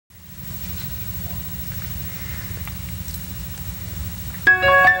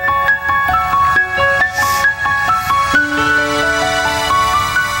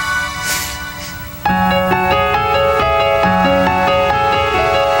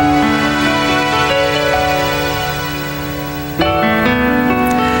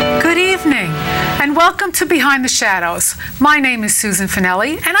to Behind the Shadows. My name is Susan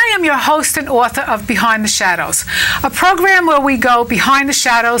Finelli, and I am your host and author of Behind the Shadows, a program where we go behind the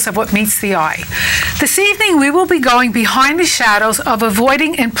shadows of what meets the eye. This evening, we will be going behind the shadows of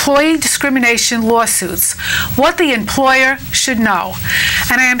avoiding employee discrimination lawsuits, what the employer should know.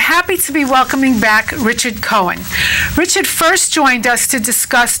 And I am happy to be welcoming back Richard Cohen. Richard first joined us to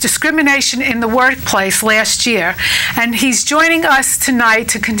discuss discrimination in the workplace last year, and he's joining us tonight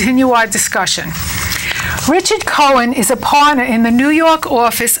to continue our discussion. Richard Cohen is a partner in the New York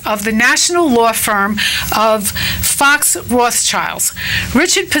office of the national law firm of Fox Rothschilds.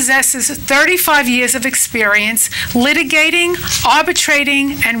 Richard possesses 35 years of experience litigating,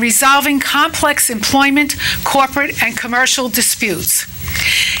 arbitrating, and resolving complex employment, corporate, and commercial disputes.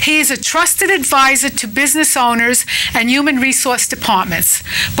 He is a trusted advisor to business owners and human resource departments,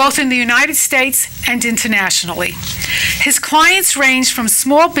 both in the United States and internationally. His clients range from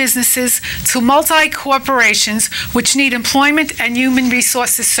small businesses to multi-corporations which need employment and human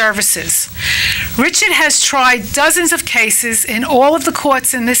resources services. Richard has tried dozens of cases in all of the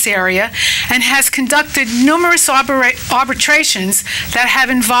courts in this area and has conducted numerous arbitrations that have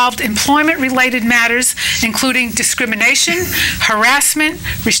involved employment-related matters, including discrimination, harassment,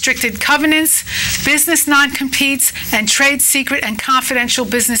 restricted covenants, business non-competes, and trade secret and confidential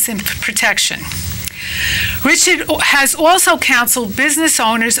business protection. Richard has also counseled business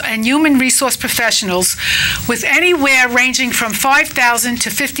owners and human resource professionals with anywhere ranging from 5,000 to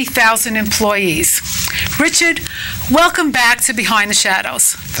 50,000 employees. Richard, welcome back to Behind the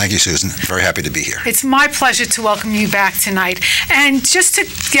Shadows. Thank you, Susan. Very happy to be here. It's my pleasure to welcome you back tonight. And just to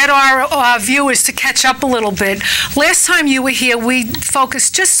get our viewers to catch up a little bit, last time you were here, we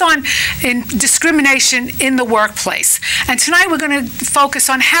focused just on discrimination in the workplace. And tonight we're going to focus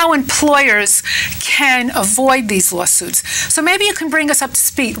on how employers can avoid these lawsuits. So maybe you can bring us up to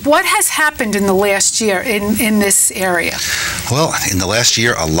speed. What has happened in the last year in this area? Well, in the last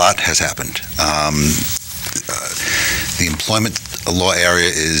year, a lot has happened. The employment law area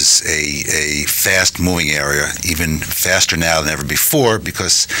is a fast-moving area, even faster now than ever before,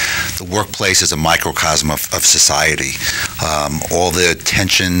 because the workplace is a microcosm of society. All the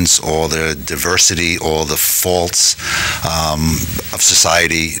tensions, all the diversity, all the faults of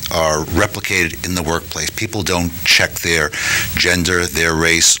society are replicated in the workplace. People don't check their gender, their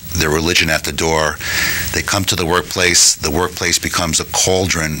race, their religion at the door. They come to the workplace becomes a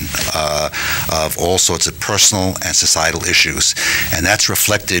cauldron of all sorts of personal and societal issues. And that's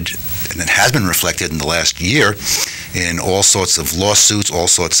reflected, and it has been reflected in the last year, in all sorts of lawsuits, all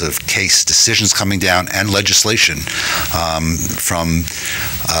sorts of case decisions coming down, and legislation from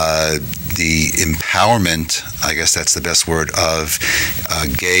the empowerment, I guess that's the best word, of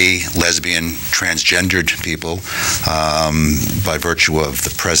gay, lesbian, transgendered people by virtue of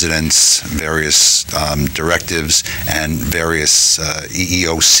the president's various directives and various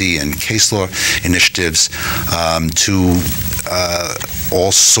EEOC and case law initiatives to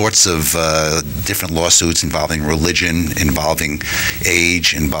all sorts of different lawsuits involving religion, involving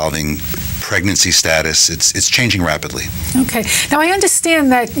age, involving pregnancy status. It's changing rapidly. Okay. Now, I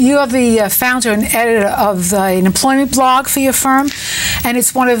understand that you are the founder and editor of an employment blog for your firm, and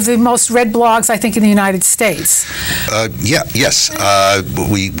it's one of the most read blogs, I think, in the United States. Yes.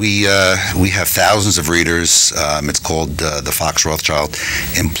 We have thousands of readers. It's called the Fox Rothschild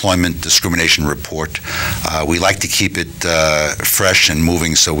Employment Discrimination Report. We like to keep it fresh and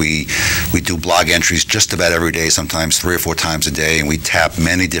moving, so we do blog entries just about every day, sometimes 3 or 4 times a day, and we tap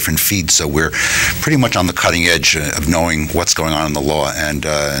many different feeds, so we're pretty much on the cutting edge of knowing what's going on in the law, and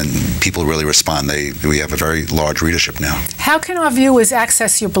people really respond. We have a very large readership now. How can our viewers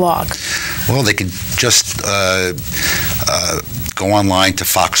access your blog? Well, they could just go online to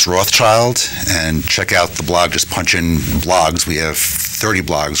Fox Rothschild and check out the blog. Just punch in blogs. We have 30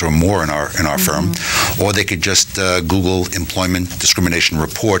 blogs or more in our firm. Or they could just Google Employment Discrimination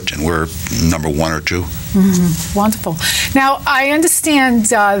Report, and we're number 1 or 2. Wonderful. Now, I understand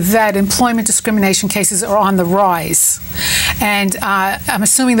that employment discrimination cases are on the rise, and I'm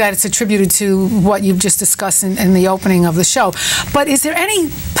assuming that it's attributed to what you've just discussed in the opening of the show. But is there any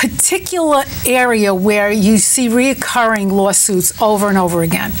particular area where you see reoccurring lawsuits over and over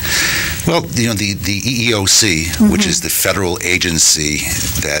again? Well, the EEOC, which is the federal agency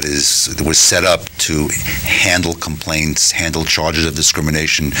that was set up to handle complaints, handle charges of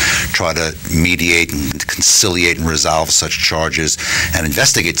discrimination, try to mediate and conciliate and resolve such charges, and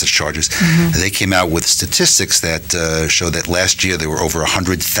investigate such charges. They came out with statistics that show that last year there were over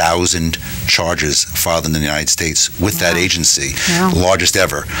 100,000 charges filed in the United States with that agency, the largest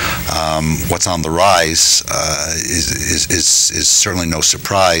ever. What's on the rise is certainly no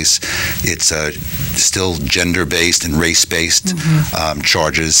surprise. It's still gender-based and race-based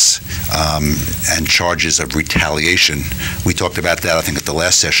charges and charges of retaliation. We talked about that, I think, at the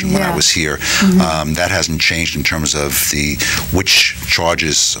last session when I was here. That hasn't changed in terms of which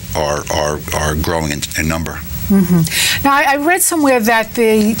charges are growing in number. Now, I read somewhere that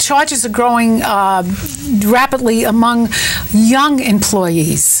the charges are growing rapidly among young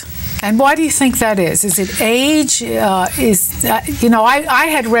employees. And why do you think that is? Is it age? I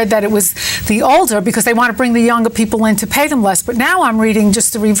had read that it was the older because they want to bring the younger people in to pay them less. But now I'm reading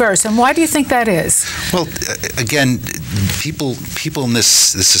just the reverse. And why do you think that is? Well, again, people in this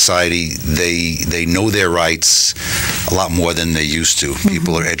society, they know their rights a lot more than they used to.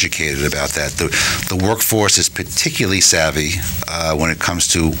 People are educated about that. The workforce is particularly savvy when it comes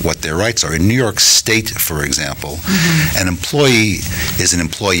to what their rights are. In New York State, for example, an employee is an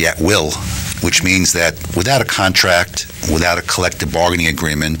employee at will, which means that without a contract, without a collective bargaining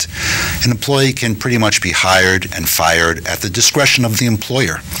agreement, an employee can pretty much be hired and fired at the discretion of the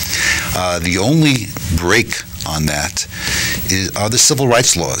employer. The only break on that are the civil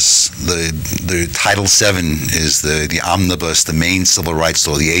rights laws. The Title VII is the omnibus, the main civil rights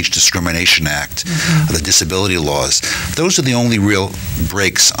law, the Age Discrimination Act, the disability laws. Those are the only real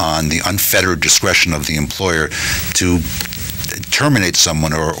breaks on the unfettered discretion of the employer to terminate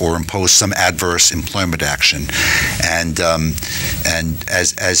someone or impose some adverse employment action. And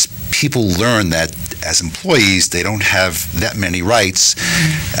as people learn that as employees they don't have that many rights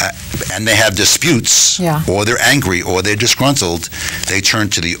and they have disputes or they're angry or they're disgruntled, they turn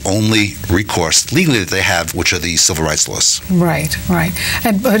to the only recourse legally that they have, which are the civil rights laws. Right.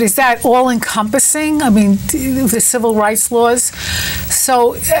 But is that all encompassing? I mean, the civil rights laws?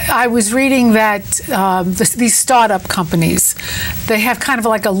 So I was reading that these startup companies, they have kind of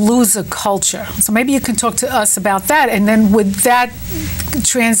like a loser culture. So maybe you can talk to us about that, and then would that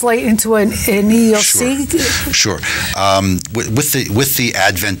translate into an EEOC? Sure. With the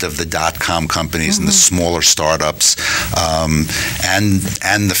advent of the dot-com companies and the smaller startups,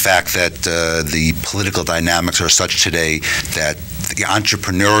 and the fact that the political dynamics are such today that the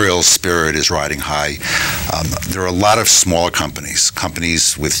entrepreneurial spirit is riding high. There are a lot of smaller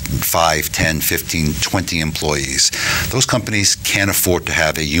companies with 5, 10, 15, 20 employees. Those companies can't afford to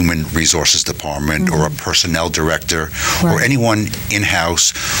have a human resources department or a personnel director or anyone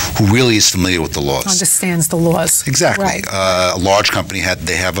in-house who really is familiar with the laws. Understands the laws. Exactly. Right. A large company,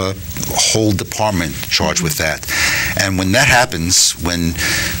 they have a whole department charged with that. And when that happens, when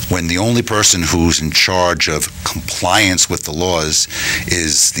the only person who's in charge of compliance with the laws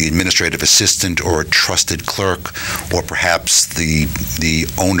is the administrative assistant or a trusted clerk or perhaps the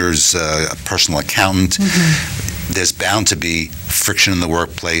owner's personal accountant, there's bound to be friction in the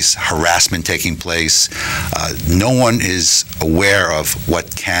workplace, harassment taking place. No one is aware of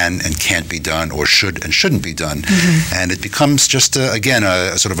what can and can't be done or should and shouldn't be done. And it becomes just, again,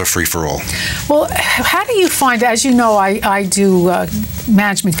 a sort of a free-for-all. Well, how do you find, as you know, I do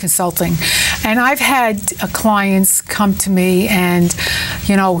management consulting, and I've had clients come to me and,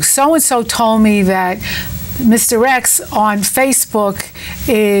 so-and-so told me that Mr. X on Facebook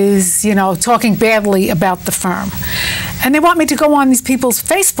is, talking badly about the firm. And they want me to go on these people's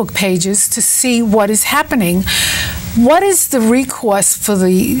Facebook pages to see what is happening. What is the recourse for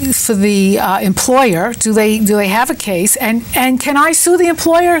the employer? Do they have a case? And can I sue the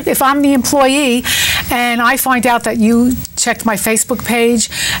employer if I'm the employee and I find out that you checked my Facebook page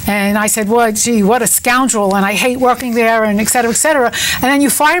and I said, well, gee, what a scoundrel, and I hate working there, and et cetera, and then you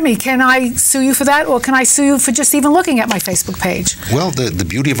fire me? Can I sue you for that, or can I sue you for just even looking at my Facebook page? Well, the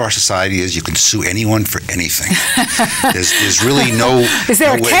beauty of our society is you can sue anyone for anything. There's really no... Is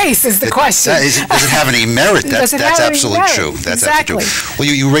there a case, is the question. Does it have any merit? That's absolutely true. That's exactly. absolutely true.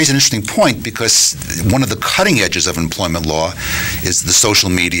 Well, you raise an interesting point, because one of the cutting edges of employment law is the social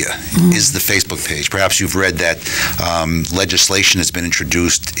media, is the Facebook page. Perhaps you've read that legislation has been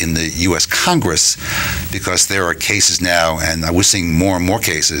introduced in the U.S. Congress, because there are cases now, and we're seeing more and more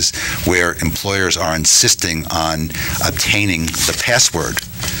cases, where employers are insisting on obtaining the password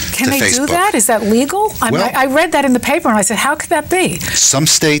Can to they Facebook. do that? Is that legal? I read that in the paper, and I said, how could that be? Some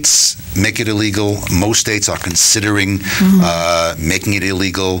states make it illegal. Most states are considering making it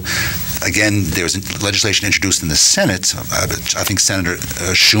illegal. Again, there was legislation introduced in the Senate. I think Senator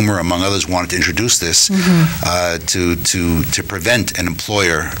Schumer, among others, wanted to introduce this to prevent an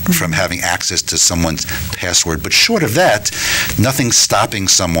employer from having access to someone's password. But short of that, nothing's stopping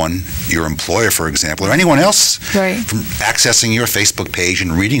someone, your employer, for example, or anyone else, from accessing your Facebook page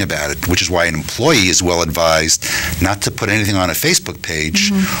and reading about it, which is why an employee is well advised not to put anything on a Facebook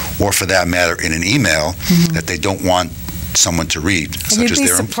page, or for that matter in an email, that they don't want someone to read, such as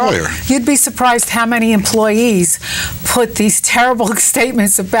their employer. You'd be surprised how many employees put these terrible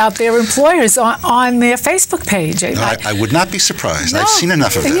statements about their employers on their Facebook page. No, I would not be surprised. No, I've seen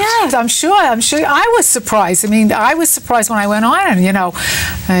enough of that. Yeah, I'm sure. I was surprised. I mean, I was surprised when I went on and,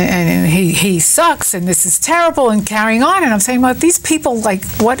 and he sucks and this is terrible and carrying on. And I'm saying, well, these people, like,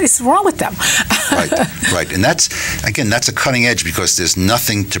 what is wrong with them? Right. And that's a cutting edge, because there's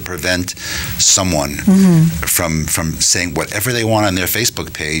nothing to prevent someone from saying whatever they want on their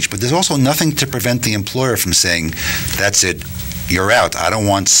Facebook page, but there's also nothing to prevent the employer from saying, that's it, you're out. I don't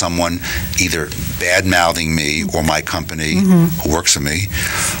want someone either bad-mouthing me or my company who works for me,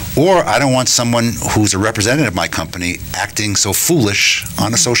 or I don't want someone who's a representative of my company acting so foolish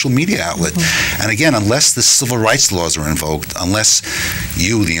on a social media outlet. And again, unless the civil rights laws are invoked, unless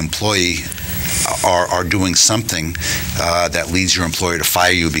you, the employee, are doing something that leads your employer to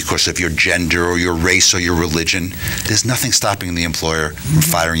fire you because of your gender or your race or your religion, there's nothing stopping the employer from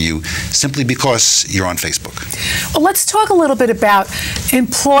firing you simply because you're on Facebook. Well, let's talk a little bit about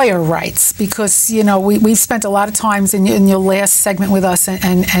employer rights, because we've spent a lot of times in your last segment with us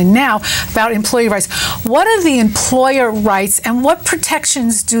and now about employee rights. What are the employer rights and what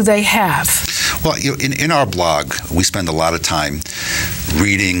protections do they have? Well, in our blog, we spend a lot of time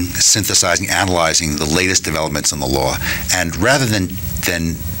reading, synthesizing, analyzing the latest developments in the law, and rather than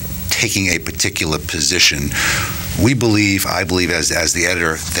taking a particular position, I believe as the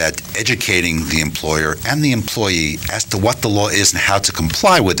editor, that educating the employer and the employee as to what the law is and how to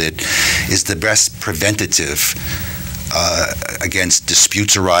comply with it is the best preventative against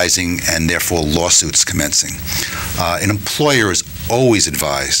disputes arising and therefore lawsuits commencing. An employer is always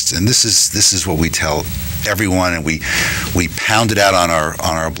advised, and this is what we tell everyone, and we pound it out on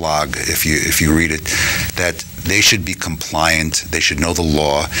our blog if you read it, that they should be compliant, they should know the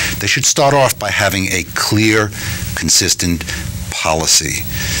law, they should start off by having a clear, consistent policy.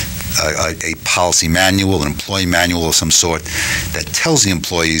 A policy manual, an employee manual of some sort that tells the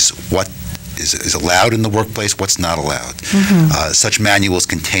employees what is allowed in the workplace, what's not allowed. Such manuals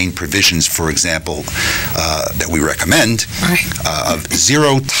contain provisions, for example, that we recommend, of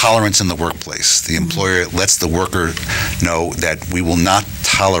zero tolerance in the workplace. The employer lets the worker know that we will not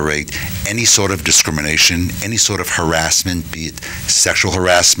tolerate any sort of discrimination, any sort of harassment, be it sexual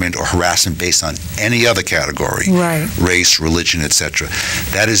harassment or harassment based on any other category, race, religion, etc.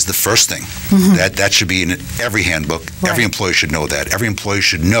 That is the first thing. That should be in every handbook. Every employee should know that. Every employee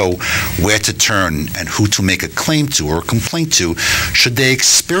should know where to turn and who to make a claim to or a complaint to should they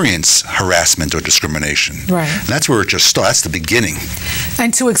experience harassment or discrimination. And that's where it just starts. That's the beginning.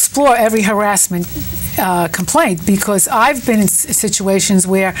 And to explore every harassment complaint, because I've been in situations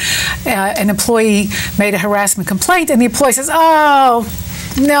where an employee made a harassment complaint and the employee says, "Oh,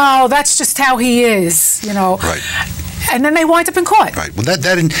 no, that's just how he is," and then they wind up in court. Well,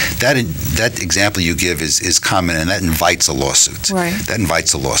 that example you give is common, and that invites a lawsuit. That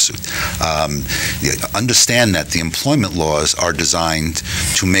invites a lawsuit. Understand that the employment laws are designed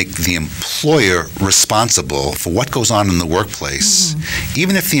to make the employer responsible for what goes on in the workplace,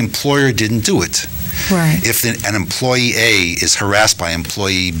 even if the employer didn't do it. If an employee A is harassed by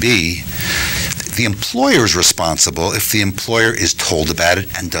employee B, the employer is responsible if the employer is told about it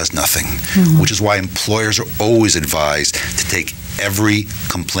and does nothing, which is why employers are always advised to take every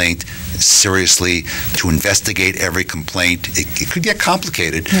complaint seriously, to investigate every complaint. It could get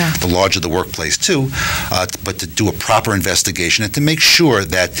complicated, the larger the workplace too, but to do a proper investigation and to make sure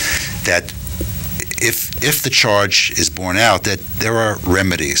that if the charge is borne out, that there are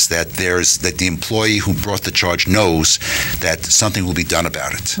remedies, that the employee who brought the charge knows that something will be done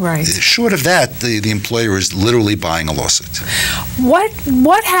about it. Short of that, the employer is literally buying a lawsuit.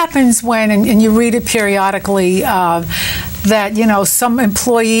 What happens when, and you read it periodically, that some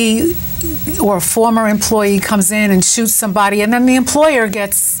employee or a former employee comes in and shoots somebody, and then the employer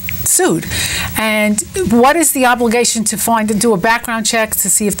gets sued? And what is the obligation to do a background check to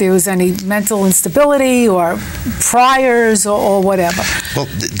see if there was any mental instability or priors or whatever? Well,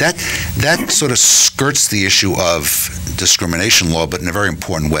 that sort of skirts the issue of discrimination law, but in a very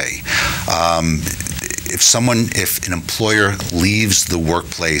important way. If an employer leaves the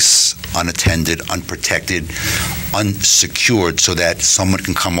workplace unattended, unprotected, unsecured, so that someone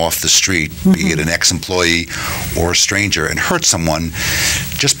can come off the street, be it an ex-employee or a stranger, and hurt someone,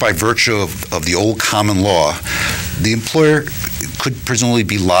 just by virtue of the old common law, the employer could presumably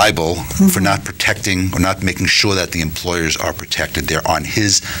be liable for not protecting or not making sure that the employers are protected there on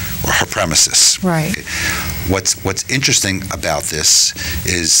his or her premises. What's interesting about this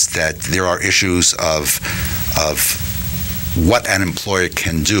is that there are issues of what an employer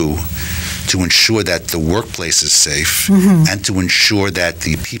can do to ensure that the workplace is safe and to ensure that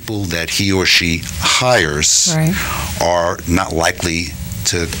the people that he or she hires are not likely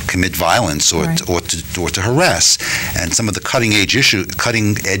to commit violence or to harass. And some of the cutting edge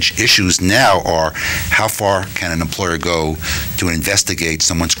issues now are how far can an employer go to investigate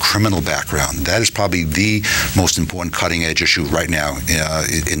someone's criminal background. That is probably the most important cutting edge issue right now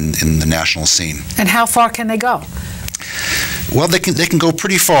in the national scene. And how far can they go? Well, they can go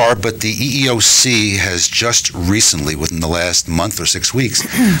pretty far, but the EEOC has just recently, within the last month or 6 weeks,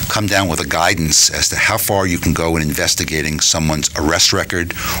 come down with a guidance as to how far you can go in investigating someone's arrest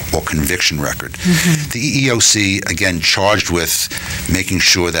record or conviction record. The EEOC, again, charged with making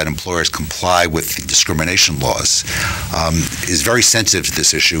sure that employers comply with the discrimination laws, is very sensitive to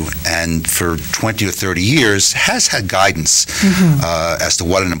this issue, and for 20 or 30 years has had guidance as to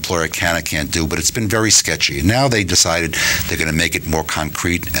what an employer can and can't do, but it's been very sketchy. And now they decided they're going to make it more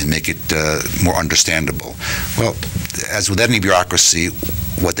concrete and make it more understandable. Well, as with any bureaucracy,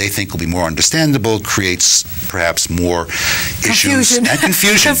 what they think will be more understandable creates perhaps more issues and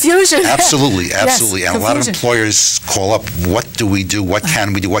confusion. Absolutely, absolutely. And a lot of employers call up, what do we do? What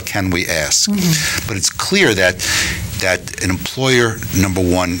can we do? What can we ask? But it's clear that an employer, number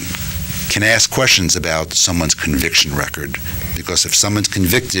one, can ask questions about someone's conviction record, because if someone's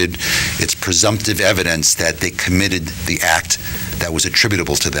convicted, it's presumptive evidence that they committed the act that was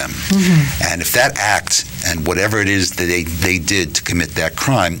attributable to them. And if that act and whatever it is that they did to commit that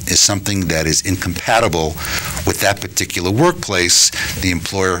crime is something that is incompatible with that particular workplace, the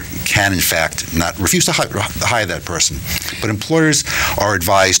employer can, in fact, not refuse to hire that person. But employers are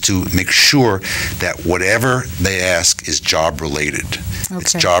advised to make sure that whatever they ask is job-related.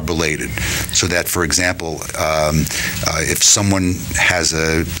 It's job-related. So that, for example, if someone has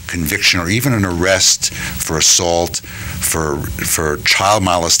a conviction or even an arrest for assault, for child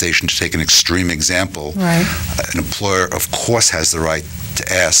molestation, to take an extreme example, an employer, of course, has the right to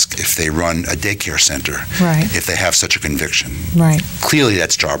ask if they run a daycare center, if they have such a conviction. Clearly,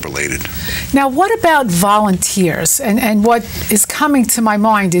 that's job-related. Now, what about volunteers? And what is coming to my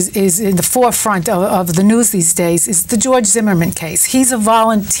mind is in the forefront of the news these days is the George Zimmerman case. He's a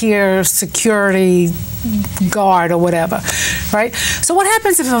volunteer security guard or whatever, right? So what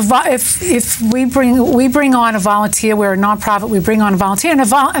happens if we bring on a volunteer? We're a nonprofit. We bring on a volunteer,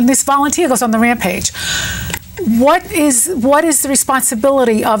 and this volunteer goes on the rampage. What is the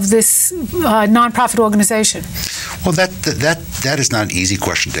responsibility of this nonprofit organization? Well, that is not an easy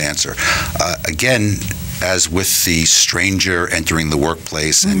question to answer. Again, as with the stranger entering the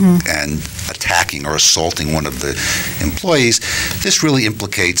workplace and attacking or assaulting one of the employees, this really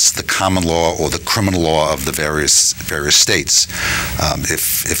implicates the common law or the criminal law of the various states.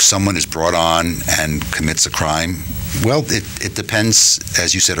 If someone is brought on and commits a crime, well, it depends,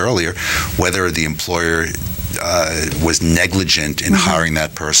 as you said earlier, whether the employer was negligent in hiring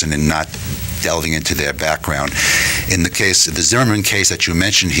that person and not delving into their background. In the case, the Zimmerman case that you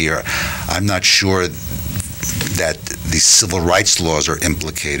mentioned here, I'm not sure that the civil rights laws are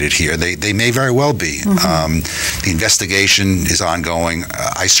implicated here. They may very well be. The investigation is ongoing.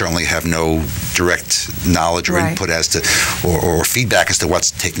 I certainly have no direct knowledge or input as to, or feedback as to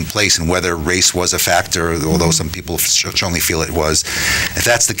what's taking place and whether race was a factor, although some people certainly feel it was. If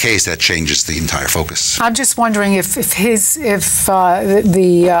that's the case, that changes the entire focus. I'm just wondering if the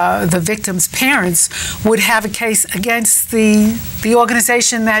victim's parents would have a case against the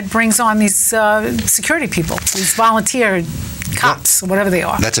organization that brings on these security people, these volunteer cops, whatever they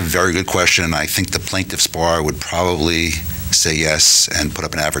are. That's a very good question, and I think the plaintiff's bar would probably say yes and put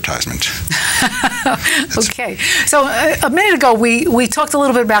up an advertisement. Okay. So a minute ago, we talked a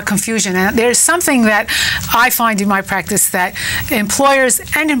little bit about confusion, and there's something that I find in my practice that employers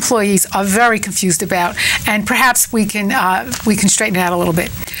and employees are very confused about, and perhaps we can straighten it out a little bit.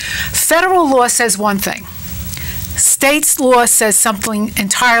 Federal law says one thing. State's law says something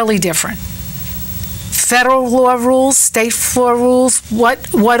entirely different. Federal law rules, state law rules,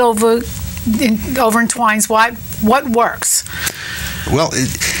 what over-entwines what works? Well,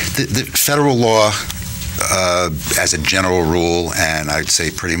 the federal law, as a general rule, and I'd say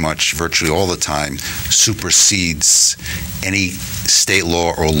pretty much virtually all the time, supersedes any state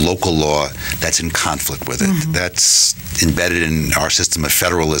law or local law that's in conflict with it. That's embedded in our system of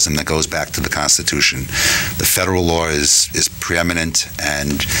federalism that goes back to the Constitution. The federal law is preeminent,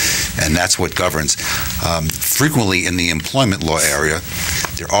 and that's what governs. Frequently in the employment law area,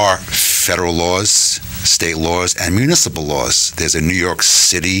 there are federal laws, state laws, and municipal laws. There's a New York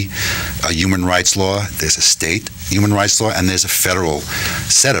City human rights law, there's a state human rights law, and there's a federal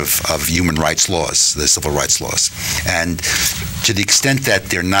set of human rights laws, the civil rights laws. And to the extent that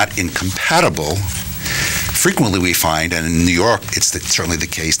they're not incompatible, frequently we find, and in New York it's certainly the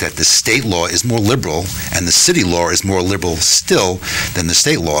case, that the state law is more liberal and the city law is more liberal still than the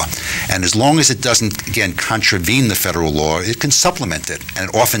state law. And as long as it doesn't, again, contravene the federal law, it can supplement it, and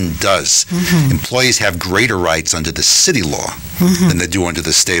it often does. Employees have greater rights under the city law than they do under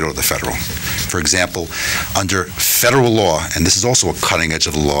the state or the federal. For example, under federal law, and this is also a cutting edge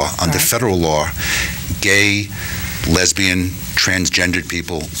of the law, under federal law, gay, lesbian, transgendered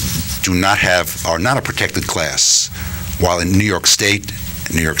people are not a protected class, while in New York State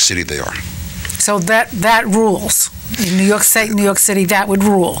and New York City they are. So that rules. In New York State, New York City, that would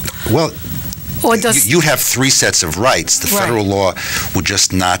rule. Well, you have three sets of rights. The federal law would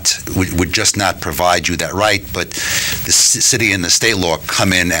just not provide you that right, but the city and the state law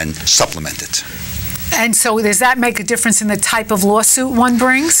come in and supplement it. And so does that make a difference in the type of lawsuit one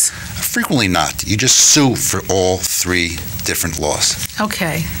brings? Frequently not. You just sue for all three different laws.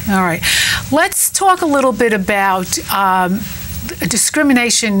 Okay. All right. Let's talk a little bit about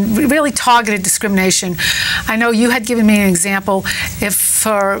discrimination, really targeted discrimination. I know you had given me an example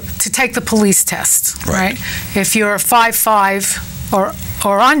to take the police test, right? If you're 5'5" or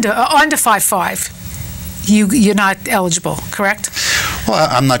under 5'5", you're not eligible, correct? Well,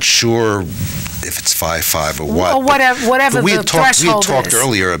 I'm not sure if it's 5'5" or what. Or whatever the threshold is. We had talked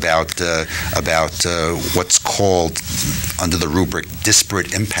earlier about what's called, under the rubric,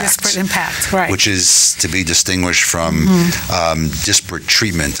 disparate impact. Disparate impact, right. Which is to be distinguished from disparate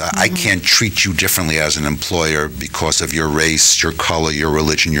treatment. I can't treat you differently as an employer because of your race, your color, your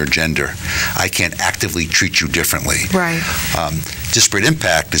religion, your gender. I can't actively treat you differently. Right. Disparate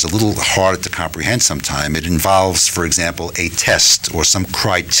impact is a little hard to comprehend sometimes. It involves, for example, a test or some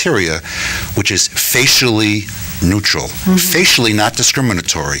criteria which is facially neutral, facially not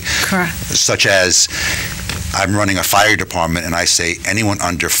discriminatory. Correct. Such as, I'm running a fire department and I say anyone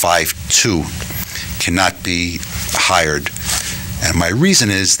under 5'2" cannot be hired. And my reason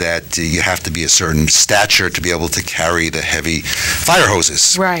is that you have to be a certain stature to be able to carry the heavy fire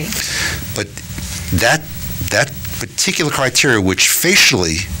hoses. Right. But that particular criteria, which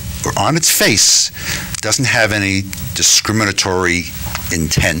facially or on its face doesn't have any discriminatory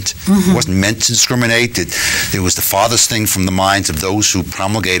intent, wasn't meant to discriminate, it was the farthest thing from the minds of those who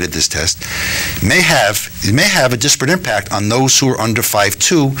promulgated this test, it may have a disparate impact on those who are under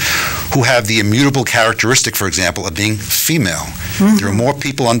 5'2", who have the immutable characteristic, for example, of being female. There are more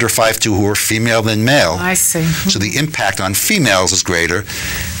people under 5'2" who are female than male. I see. So the impact on females is greater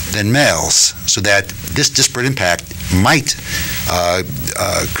than males, so that this disparate impact might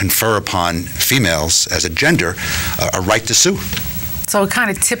confer upon females as a gender a right to sue. So it kind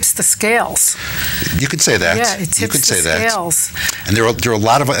of tips the scales. You could say that. Yeah, it tips the scales. And there are a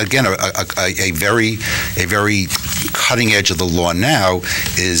lot of, again, a very cutting edge of the law now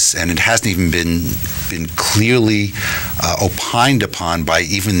is, and it hasn't even been clearly opined upon by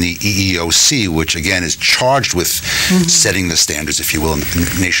even the EEOC, which again is charged with setting the standards, if you will,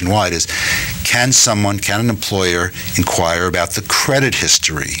 nationwide, is can an employer inquire about the credit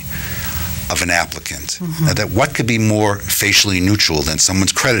history of an applicant? Now, that what could be more facially neutral than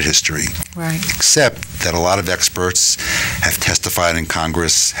someone's credit history? Right. Except that a lot of experts have testified in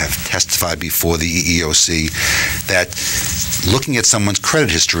Congress, have testified before the EEOC, that looking at someone's credit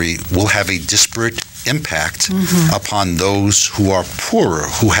history will have a disparate impact upon those who are poorer,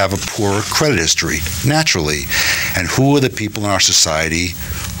 who have a poorer credit history, naturally. And who are the people in our society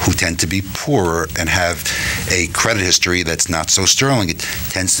who tend to be poorer and have a credit history that's not so sterling? It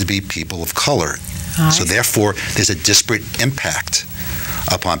tends to be people of color. So therefore, there's a disparate impact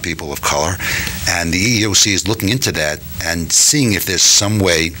upon people of color, and the EEOC is looking into that and seeing if there's some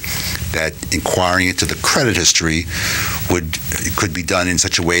way that inquiring into the credit history could be done in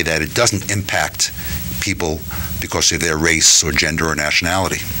such a way that it doesn't impact people because of their race or gender or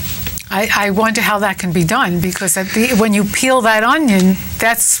nationality. I wonder how that can be done, because when you peel that onion,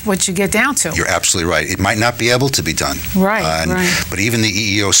 that's what you get down to. You're absolutely right. It might not be able to be done. Right, right. But even the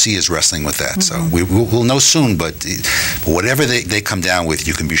EEOC is wrestling with that. So we'll know soon, but whatever they come down with,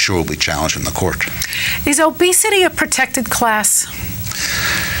 you can be sure will be challenged in the court. Is obesity a protected class?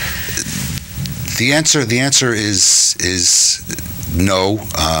 The answer is no.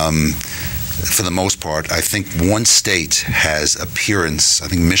 for the most part. I think one state has appearance. I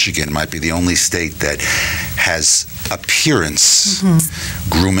think Michigan might be the only state that has appearance,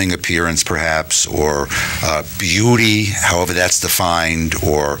 grooming appearance perhaps, or beauty, however that's defined,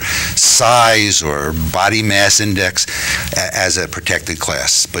 or size or body mass index as a protected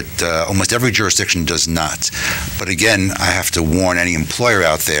class. But almost every jurisdiction does not. But again, I have to warn any employer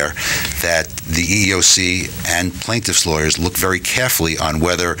out there that the EEOC and plaintiffs' lawyers look very carefully on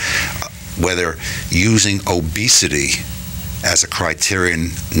whether using obesity as a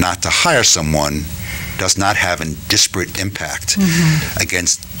criterion not to hire someone does not have a disparate impact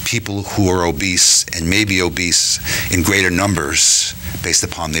against people who are obese and may be obese in greater numbers based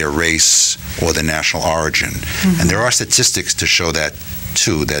upon their race or their national origin. And there are statistics to show that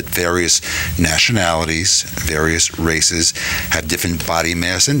too, that various nationalities, various races have different body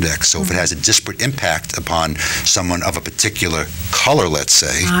mass index. So if it has a disparate impact upon someone of a particular color, let's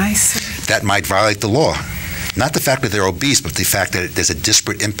say, that might violate the law. Not the fact that they're obese, but the fact that there's a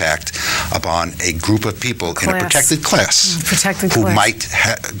disparate impact upon a group of people in a protected class who might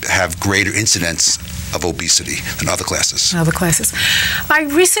have greater incidence of obesity than other classes. I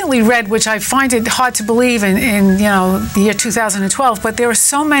recently read, which I find it hard to believe in the year 2012, but there are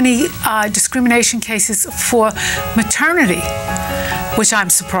so many discrimination cases for maternity, which I'm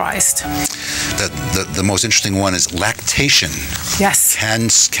surprised. The most interesting one is lactation. Yes.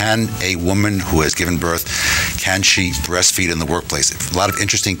 Can a woman who has given birth, can she breastfeed in the workplace? A lot of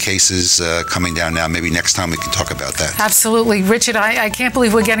interesting cases coming down now. Maybe next time we can talk about that. Absolutely. Richard, I can't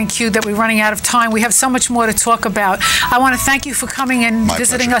believe we're getting cued that we're running out of time. We have so much more to talk about. I want to thank you for coming and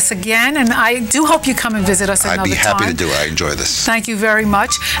visiting us again, and I do hope you come and visit us another time. I'd be happy to do it. I enjoy this. Thank you very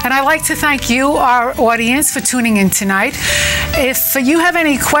much. And I'd like to thank you, our audience, for tuning in tonight. If you have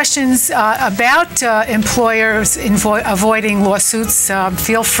any questions about employers avoiding lawsuits,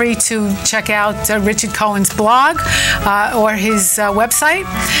 feel free to check out Richard Cohen's blog or his website.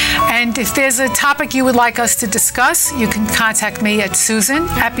 And if there's a topic you would like us to discuss, you can contact me at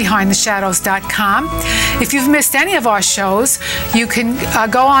Susan@BehindTheShadows.com. If you've missed any of our shows, you can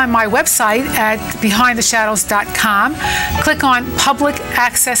go on my website at BehindTheShadows.com, click on Public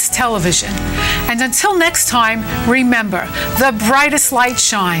Access Television. And until next time, remember, the brightest light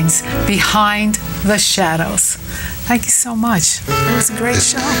shines behind the shadows. Thank you so much. It was a great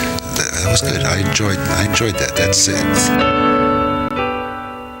show. That was good. I enjoyed that. That's it.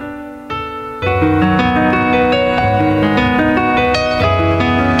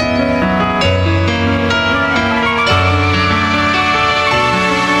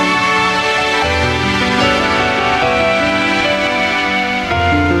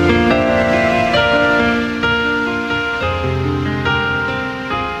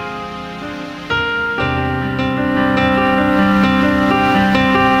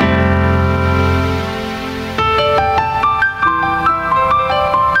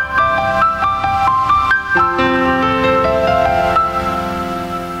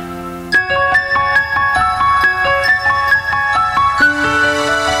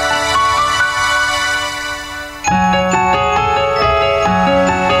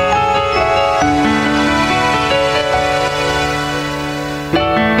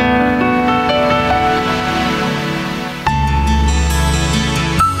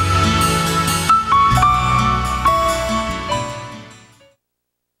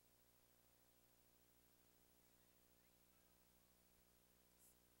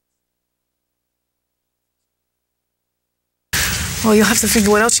 Well, you'll have to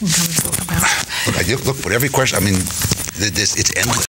figure what else you can come and talk about. Look, but every question, I mean, it's endless.